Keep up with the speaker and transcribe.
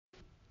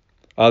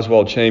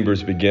Oswald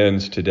Chambers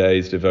begins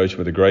today's devotion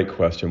with a great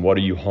question. What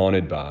are you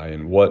haunted by?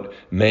 And what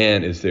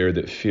man is there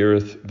that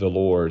feareth the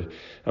Lord?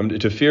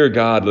 To fear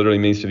God literally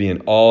means to be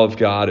in awe of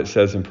God. It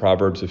says in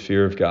Proverbs, the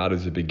fear of God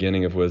is the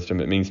beginning of wisdom.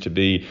 It means to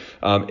be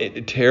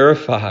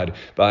terrified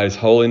by His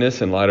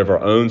holiness in light of our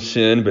own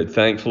sin, but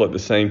thankful at the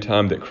same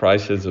time that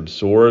Christ has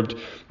absorbed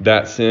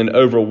that sin,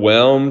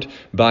 overwhelmed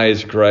by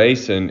His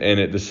grace, and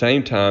at the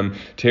same time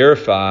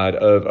terrified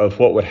of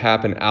what would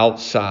happen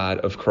outside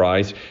of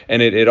Christ.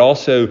 And it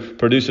also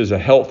produces a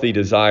healthy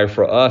desire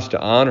for us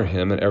to honor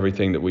Him in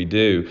everything that we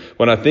do.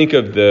 When I think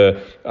of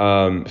the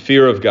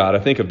fear of God, I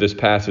think of this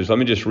passage. Let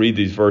me just read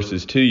these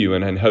verses to you,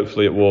 and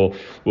hopefully it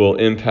will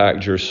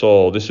impact your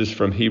soul. This is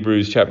from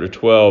Hebrews chapter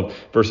 12,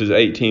 verses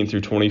 18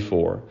 through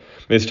 24.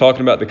 It's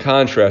talking about the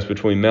contrast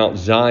between Mount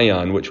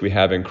Zion, which we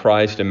have in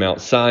Christ, and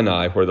Mount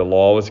Sinai, where the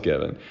law was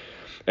given.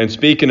 And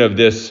speaking of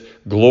this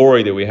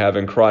glory that we have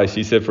in Christ,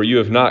 he said, "For you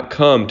have not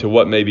come to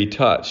what may be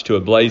touched, to a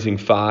blazing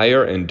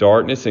fire and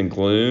darkness and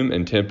gloom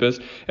and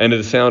tempest, and to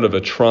the sound of a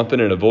trumpet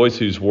and a voice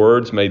whose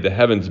words made the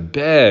heavens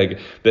beg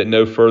that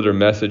no further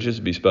messages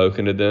be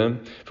spoken to them.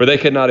 For they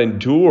could not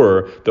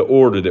endure the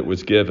order that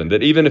was given,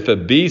 that even if a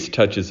beast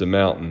touches a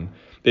mountain,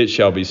 it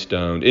shall be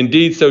stoned.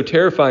 Indeed, so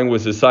terrifying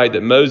was the sight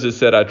that Moses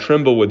said, I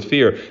tremble with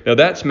fear." Now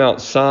that's Mount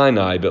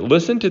Sinai, but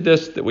listen to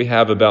this that we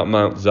have about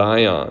Mount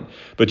Zion.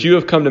 "But you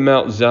have come to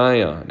Mount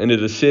Zion, and to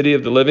the city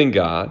of the living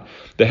God,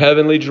 the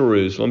heavenly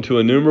Jerusalem, to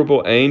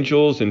innumerable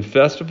angels in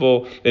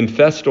festal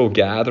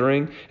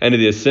gathering, and to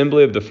the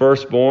assembly of the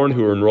firstborn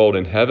who are enrolled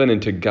in heaven,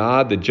 and to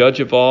God, the judge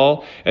of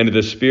all, and to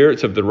the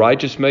spirits of the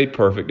righteous made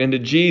perfect, and to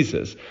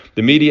Jesus,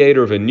 the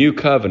mediator of a new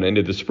covenant, and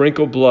to the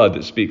sprinkled blood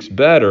that speaks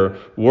better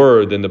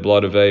word than the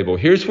blood of Abel."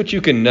 Here's what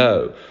you can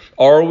know.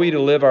 Are we to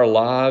live our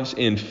lives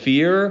in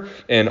fear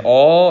and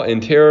awe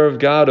and terror of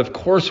God? Of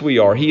course we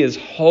are. He is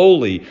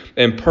holy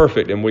and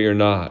perfect, and we are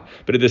not.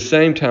 But at the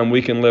same time,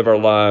 we can live our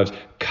lives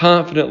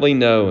confidently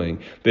knowing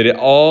that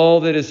all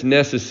that is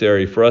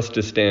necessary for us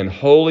to stand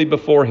holy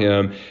before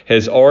Him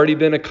has already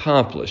been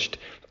accomplished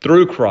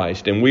through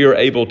Christ, and we are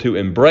able to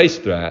embrace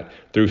that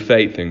through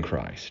faith in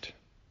Christ.